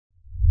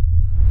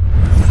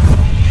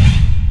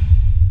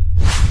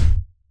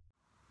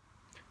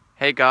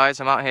Hey guys,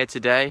 I'm out here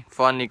today.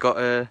 Finally got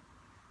a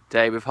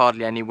day with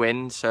hardly any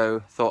wind,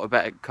 so thought I'd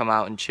better come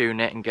out and tune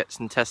it and get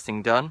some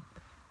testing done.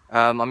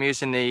 I'm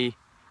using the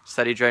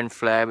SteadiDrone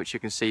flare, which you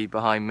can see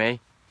behind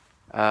me.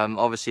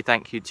 Obviously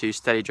thank you to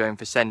SteadiDrone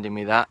for sending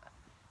me that.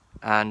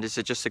 And this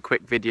is just a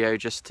quick video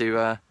just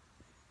to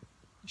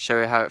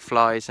show you how it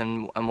flies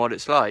and what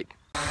it's like.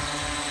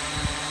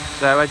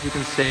 So as you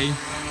can see,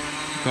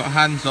 got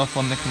hands off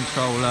on the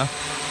controller.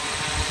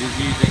 It's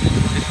using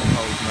different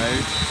hold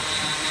mode.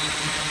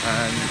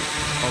 And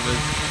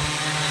hovers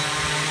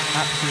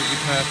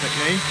absolutely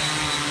perfectly.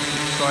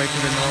 Sorry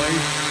for the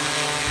noise.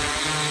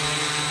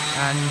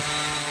 And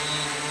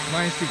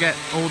managed to get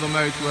all the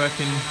modes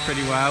working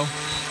pretty well.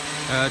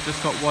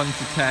 Just got one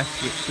to test,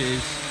 which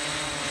is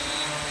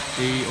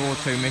the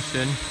auto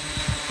mission.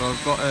 So I've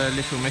got a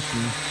little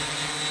mission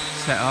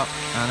set up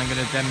and I'm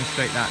going to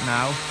demonstrate that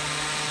now.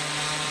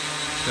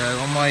 So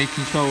on my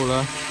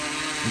controller,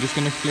 I'm just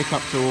going to flick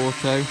up to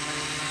auto.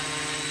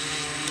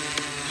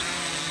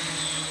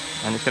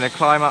 And it's going to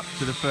climb up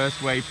to the first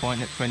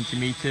waypoint at 20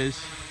 meters.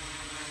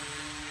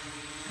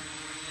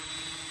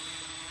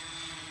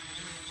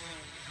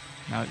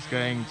 Now it's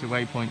going to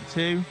waypoint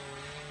 2.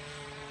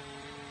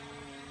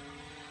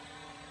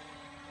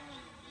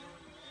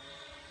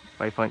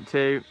 Waypoint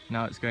 2.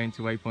 Now it's going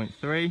to waypoint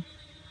 3.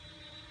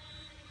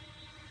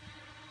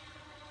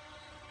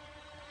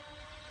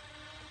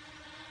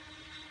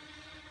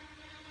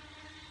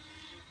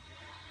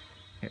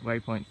 Hit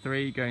waypoint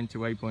 3, going to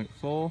waypoint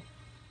 4.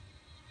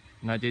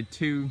 And I did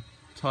 2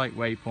 tight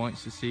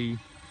waypoints to see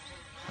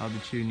how the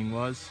tuning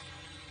was.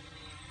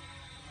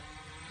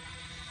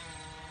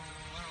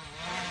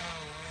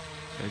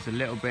 There's a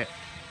little bit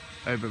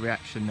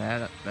overreaction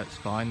there, that's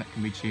fine, that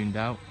can be tuned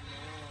out.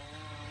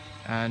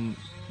 And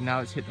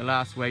now it's hit the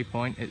last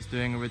waypoint, it's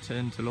doing a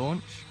return to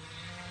launch.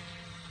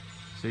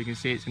 So you can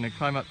see it's going to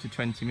climb up to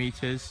 20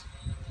 meters,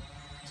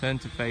 turn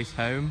to face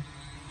home.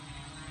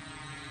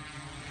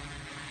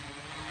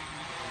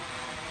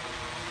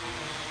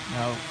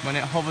 Now, when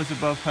it hovers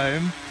above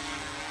home,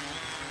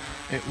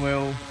 it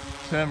will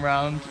turn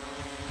around,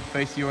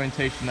 face the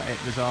orientation that it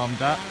was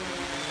armed at,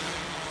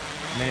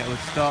 and then it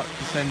will start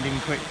descending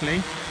quickly.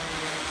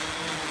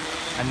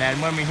 And then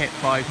when we hit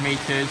 5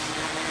 meters,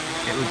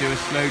 it will do a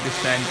slow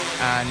descent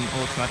and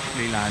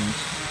automatically land.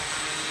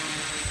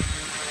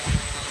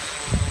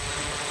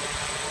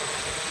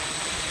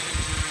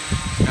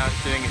 Now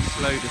it's doing its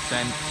slow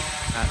descent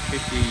at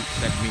 50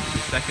 centimeters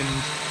a second.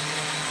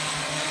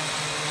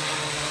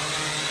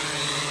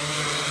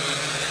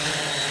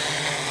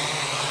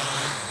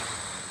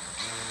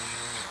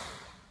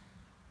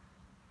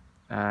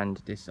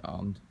 And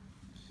disarmed.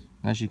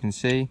 As you can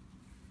see,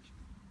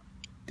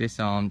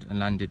 disarmed and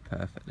landed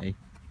perfectly.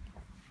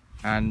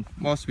 And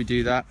whilst we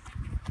do that,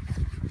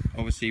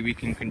 obviously we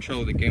can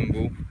control the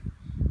gimbal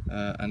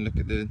and look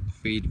at the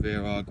feed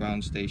via our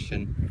ground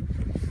station,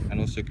 and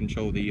also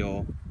control the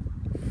yaw.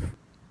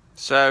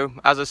 So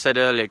as I said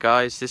earlier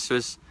guys, this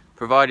was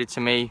provided to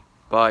me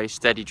by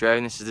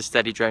SteadiDrone. This is the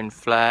SteadiDrone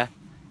flare.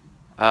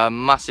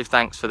 Massive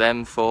thanks for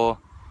them for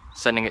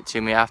sending it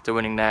to me after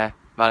winning their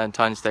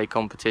Valentine's Day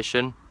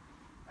competition,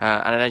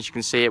 and as you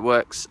can see, it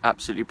works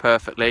absolutely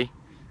perfectly.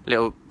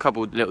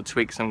 Couple little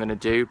tweaks I'm going to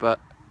do, but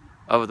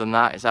other than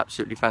that, it's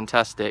absolutely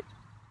fantastic.